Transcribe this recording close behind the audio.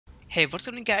Hey, what's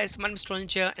up guys, my name is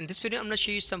Stranger. In this video I'm going to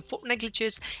show you some Fortnite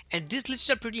glitches, and these glitches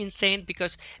are pretty insane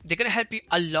because they're going to help you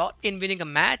a lot in winning a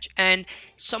match, and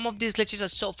some of these glitches are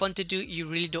so fun to do you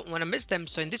really don't want to miss them.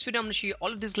 So in this video I'm going to show you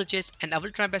all of these glitches and I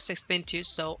will try my best to explain to you.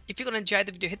 So if you're going to enjoy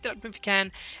the video, hit the like button if you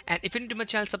can, and if you're new to my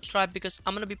channel, subscribe because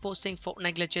I'm going to be posting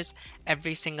Fortnite glitches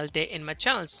every single day in my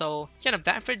channel. So yeah,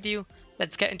 without further ado,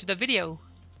 let's get into the video.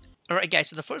 Alright guys,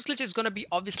 so the first glitch is gonna be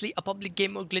obviously a public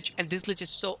game mode glitch, and this glitch is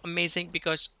so amazing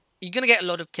because you're gonna get a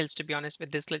lot of kills, to be honest,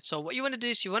 with this glitch. So what you want to do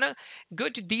is you want to go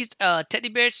to these teddy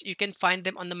bears. You can find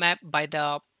them on the map by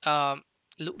the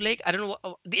loot lake. I don't know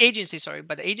what, the agency, sorry,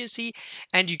 by the agency,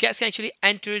 and you guys can actually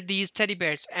enter these teddy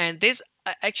bears, and there's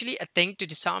actually a thing to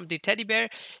disarm the teddy bear.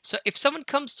 So if someone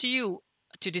comes to you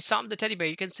to disarm the teddy bear,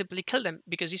 you can simply kill them,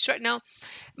 because you see right now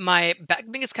my back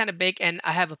bling is kind of big and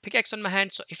I have a pickaxe on my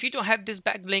hand. So if you don't have this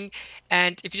back bling,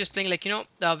 and if you're just playing like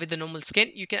with the normal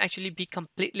skin, you can actually be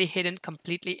completely hidden,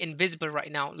 completely invisible right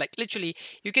now. Like literally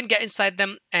you can get inside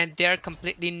them and they're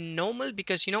completely normal,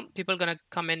 because people are gonna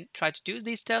come and try to do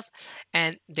these stuff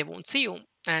and they won't see you.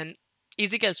 And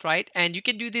easy kills, right? And you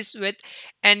can do this with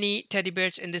any teddy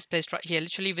bears in this place right here.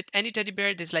 Literally with any teddy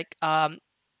bear, there's like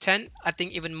 10, I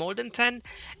think even more than 10,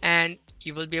 and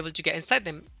you will be able to get inside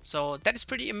them. So that is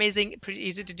pretty amazing, pretty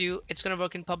easy to do. It's gonna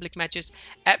work in public matches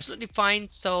absolutely fine.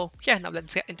 So yeah, now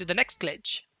let's get into the next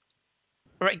glitch.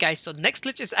 Alright guys, so the next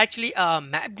glitch is actually a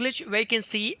map glitch where you can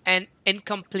see an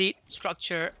incomplete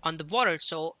structure on the water.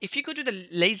 So if you go to the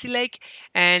lazy lake,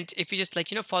 and if you just like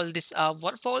follow this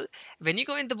waterfall, when you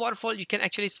go in the waterfall you can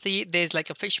actually see there's like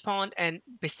a fish pond, and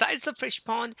besides the fish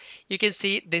pond you can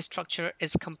see this structure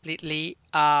is completely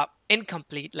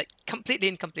incomplete, like completely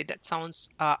incomplete. That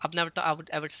sounds I've never thought I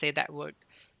would ever say that word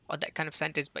or that kind of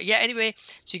sentence, but yeah, anyway,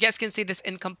 so you guys can see this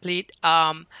incomplete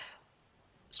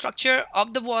structure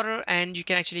of the water, and you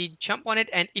can actually jump on it.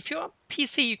 And if you're on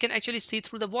PC, you can actually see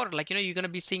through the water, like you're gonna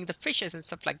be seeing the fishes and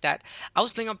stuff like that. I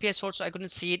was playing on PS4 so I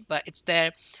couldn't see it, but it's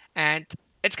there. And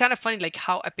it's kind of funny like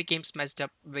how Epic Games messed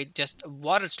up with just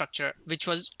water structure, which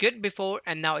was good before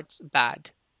and now it's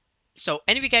bad. So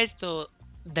anyway guys, so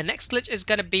the next glitch is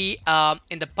gonna be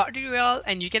in the party royale,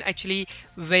 and you can actually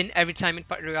win every time in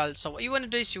party royale. So what you want to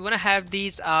do is you want to have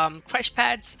these crash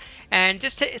pads, and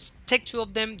just take two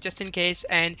of them just in case,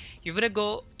 and you want to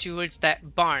go towards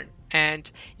that barn.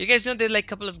 And you guys know there's like a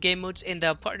couple of game modes in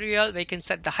the party royale where you can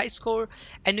set the high score,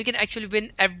 and you can actually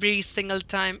win every single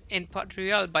time in party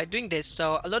royale by doing this.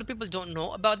 So a lot of people don't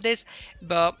know about this,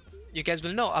 but you guys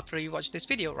will know after you watch this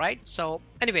video, right? So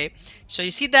anyway, so you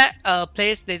see that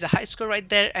place, there's a high score right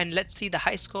there, and let's see the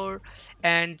high score.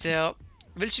 And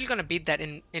we're still gonna beat that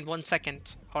in 1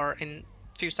 second or in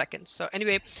few seconds. So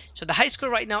anyway, so the high score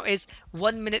right now is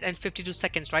 1 minute and 52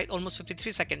 seconds, right? Almost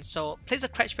 53 seconds. So place a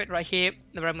crash pad right here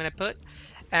where I'm gonna put.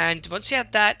 And once you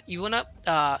have that, you wanna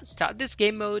start this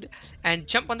game mode and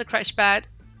jump on the crash pad,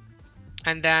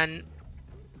 and then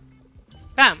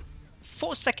bam,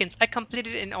 4 seconds. I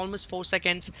completed it in almost 4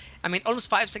 seconds. I mean almost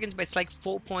 5 seconds, but it's like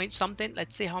 4 point something.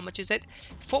 Let's see how much is it.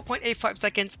 4.85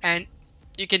 seconds. And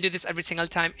you can do this every single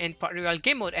time in party royale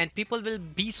game mode, and people will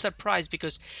be surprised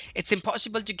because it's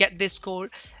impossible to get this score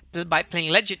by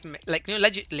playing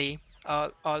legitly.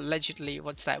 Or allegedly,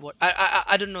 what's that word?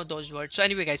 I don't know those words. So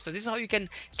anyway guys, so this is how you can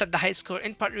set the high score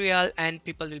in party royale, and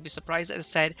people will be surprised, as I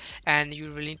said, and you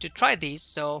really need to try these.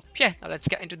 So yeah, now let's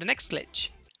get into the next glitch.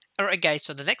 Alright guys,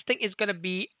 so the next thing is gonna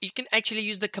be you can actually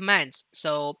use the commands.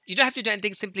 So you don't have to do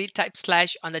anything, simply type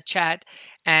slash on the chat,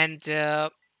 and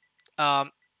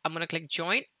I'm gonna click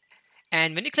join.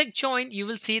 And when you click join, you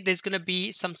will see there's gonna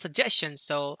be some suggestions.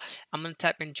 So I'm gonna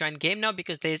type in join game now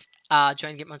because there's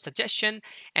join game on suggestion.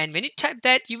 And when you type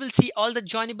that, you will see all the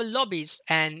joinable lobbies.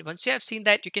 And once you have seen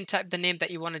that, you can type the name that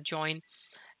you want to join.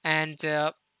 And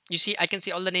you see I can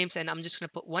see all the names, and I'm just gonna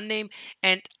put one name.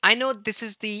 And I know this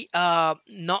is the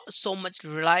not so much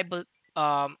reliable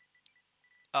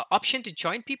option to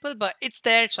join people, but it's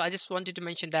there, so I just wanted to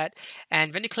mention that.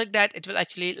 And when you click that, it will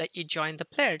actually let you join the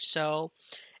players. So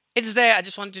it's there. I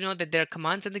just wanted to know that there are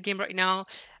commands in the game right now,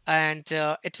 and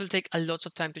it will take a lots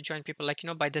of time to join people, like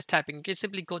by just typing. You can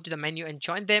simply go to the menu and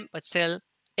join them, but still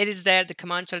it is there. The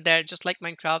commands are there just like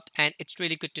Minecraft, and it's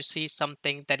really good to see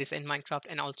something that is in Minecraft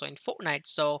and also in Fortnite.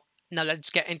 So now let's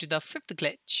get into the fifth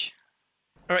glitch.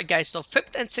 Alright guys, so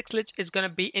fifth and sixth glitch is gonna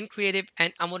be in creative,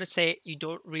 and I'm gonna say you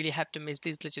don't really have to miss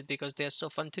these glitches because they're so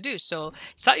fun to do. So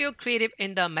start your creative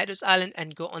in the Meadows Island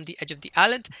and go on the edge of the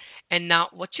island. And now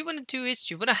what you wanna do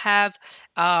is you wanna have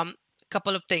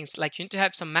couple of things. Like you need to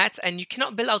have some mats, and you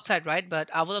cannot build outside, right? But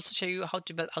I will also show you how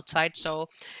to build outside. So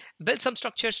build some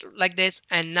structures like this,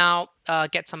 and now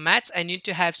get some mats, and you need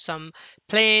to have some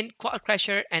plane, quad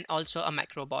crasher, and also a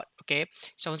macro bot. Okay,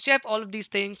 so once you have all of these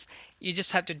things, you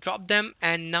just have to drop them.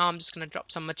 And now I'm just gonna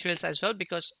drop some materials as well,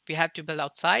 because we have to build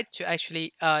outside to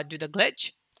actually do the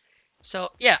glitch. So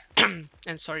yeah,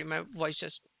 and sorry, my voice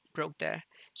just broke there.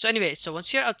 So anyway, so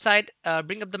once you're outside,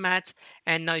 bring up the mats,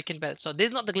 and now you can build. So this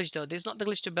is not the glitch though. This is not the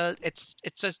glitch to build. It's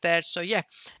just there. So yeah,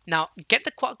 now get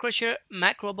the quad crusher,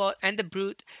 mac robot, and the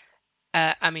brute.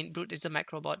 I mean, brute is the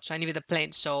mac robot. So anyway, the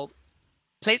plane. So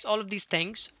place all of these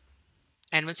things.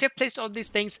 And once you have placed all these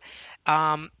things,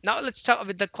 now let's start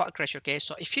with the quad crusher. Okay,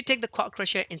 so if you take the quad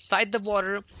crusher inside the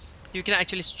water, you can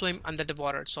actually swim under the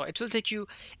water. So it will take you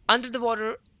under the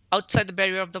water, outside the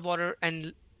barrier of the water,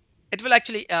 and it will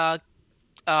actually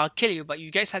kill you. But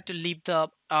you guys have to leave the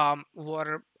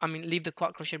water. I mean, leave the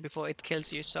quad crusher before it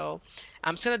kills you. So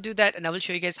I'm just gonna do that, and I will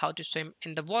show you guys how to swim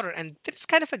in the water. And this is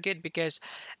kind of a good, because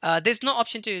there's no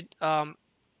option to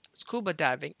scuba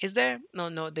diving. Is there? No,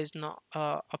 no, there's no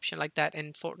option like that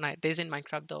in Fortnite. There's in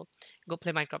Minecraft though. Go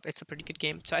play Minecraft. It's a pretty good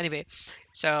game. So anyway,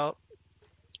 so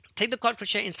take the quad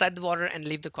crusher inside the water and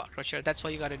leave the quad crusher. That's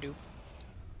what you gotta do.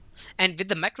 And with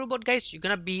the macro bot, guys, you're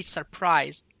gonna be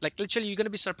surprised. Like literally, you're gonna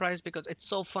be surprised, because it's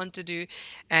so fun to do,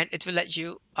 and it will let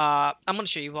you. I'm gonna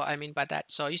show you what I mean by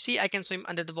that. So you see, I can swim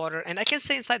under the water, and I can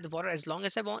stay inside the water as long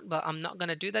as I want. But I'm not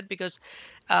gonna do that, because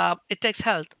it takes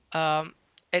health.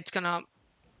 It's gonna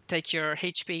take your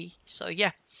HP. So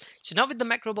yeah. So now with the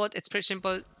macrobot, it's pretty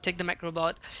simple. Take the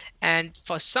macrobot, and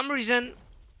for some reason,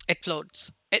 it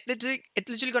floats. It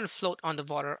literally gonna float on the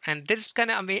water, and this is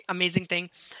kind of amazing thing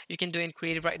you can do in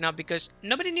creative right now, because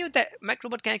nobody knew that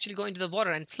macrobot can actually go into the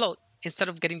water and float instead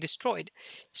of getting destroyed.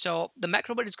 So the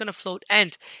macrobot is gonna float,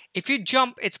 and if you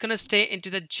jump, it's gonna stay into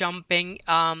the jumping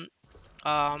um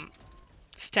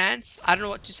stance. I don't know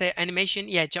what to say. Animation.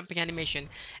 Yeah, jumping animation.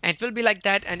 And it will be like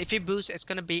that. And if you boost, it's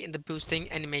going to be in the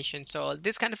boosting animation. So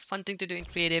this kind of fun thing to do in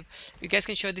creative. You guys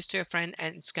can show this to your friend,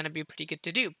 and it's going to be pretty good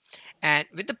to do. And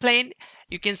with the plane,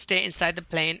 you can stay inside the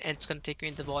plane, and it's going to take you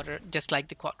in the water, just like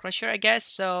the quad crusher, I guess.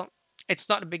 So it's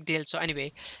not a big deal. So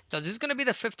anyway, so this is going to be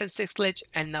the fifth and sixth glitch.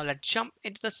 And now let's jump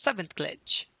into the seventh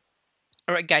glitch.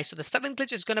 Alright guys, so the seventh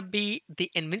glitch is gonna be the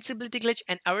invincibility glitch,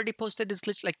 and I already posted this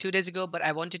glitch like 2 days ago, but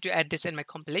I wanted to add this in my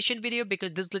compilation video,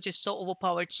 because this glitch is so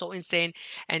overpowered, so insane,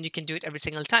 and you can do it every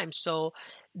single time. So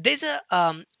there's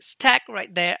a stack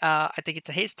right there. I think it's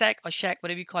a haystack or shack,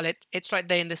 whatever you call it. It's right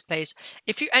there in this place.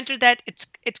 If you enter that,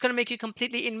 it's gonna make you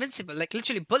completely invincible, like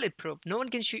literally bulletproof. No one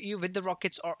can shoot you with the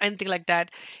rockets or anything like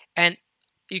that, and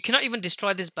you cannot even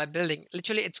destroy this by building.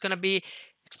 Literally, it's gonna be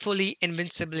fully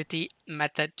invincibility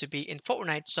method to be in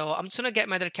Fortnite. So I'm just gonna get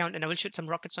my other account, and I will shoot some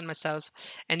rockets on myself,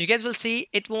 and you guys will see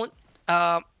it won't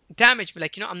damage me.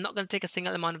 Like, I'm not gonna take a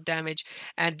single amount of damage.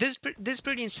 And this is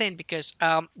pretty insane, because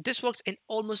this works in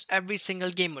almost every single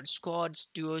game mode: squads,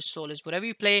 duos, solos, whatever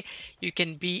you play. You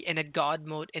can be in a god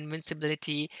mode,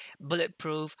 invincibility,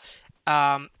 bulletproof,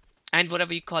 and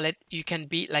whatever you call it, you can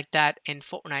be like that in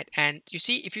Fortnite. And you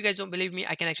see, if you guys don't believe me,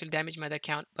 I can actually damage my other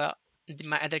account, but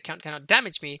my other account cannot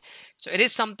damage me. So it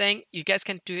is something. You guys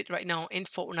can do it right now in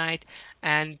Fortnite.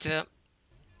 And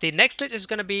the next glitch is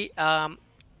going to be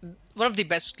one of the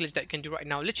best glitch that you can do right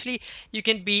now. Literally, you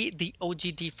can be the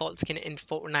OG default skin in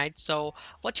Fortnite. So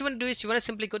what you want to do is, you want to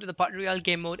simply go to the Battle Royale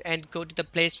game mode and go to the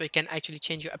place where you can actually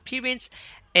change your appearance,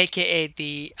 aka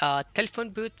the telephone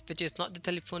booth, which is not the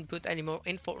telephone booth anymore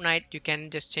in Fortnite. You can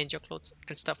just change your clothes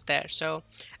and stuff there. So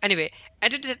anyway,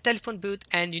 enter the telephone booth,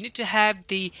 and you need to have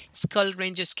the Skull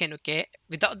Ranger skin. Okay,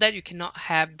 without that you cannot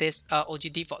have this OG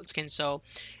default skin. So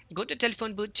go to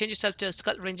telephone booth, change yourself to a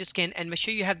Skull Ranger skin, and make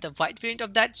sure you have the white variant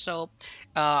of that. So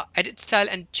edit style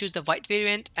and choose the white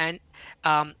variant, and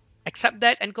accept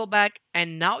that and go back.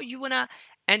 And now you wanna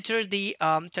enter the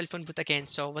telephone booth again.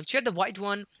 So once you have the white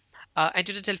one,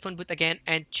 enter the telephone booth again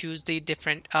and choose the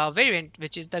different variant,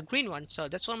 which is the green one. So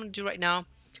that's what I'm gonna do right now.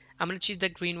 I'm gonna choose the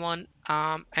green one,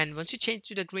 and once you change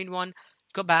to the green one,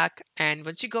 go back. And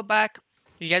once you go back,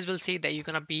 you guys will see that you're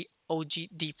gonna be OG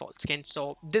default skin.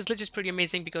 So this glitch is pretty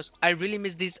amazing, because I really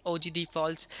miss these OG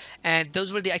defaults, and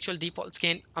those were the actual default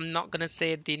skin. I'm not gonna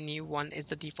say the new one is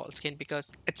the default skin,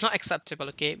 because it's not acceptable,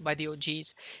 okay, by the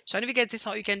OGs. So anyway guys, this is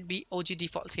how you can be OG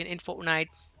default skin in Fortnite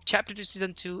chapter 2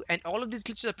 season 2, and all of these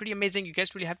glitches are pretty amazing. You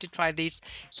guys really have to try these.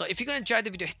 So if you're gonna enjoy the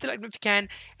video, hit the like button if you can,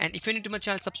 and if you're new to my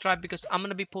channel, subscribe, because I'm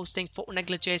gonna be posting Fortnite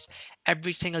glitches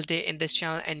every single day in this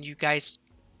channel, and you guys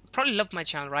probably love my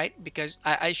channel, right? Because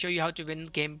I show you how to win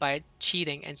game by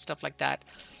cheating and stuff like that.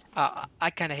 I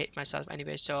kind of hate myself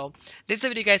anyway. So this is the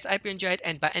video, guys. I hope you enjoyed,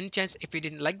 and by any chance, if you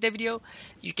didn't like the video,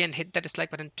 you can hit that dislike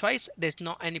button twice. There's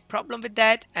not any problem with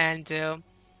that, and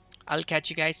I'll catch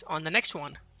you guys on the next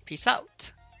one. Peace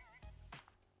out.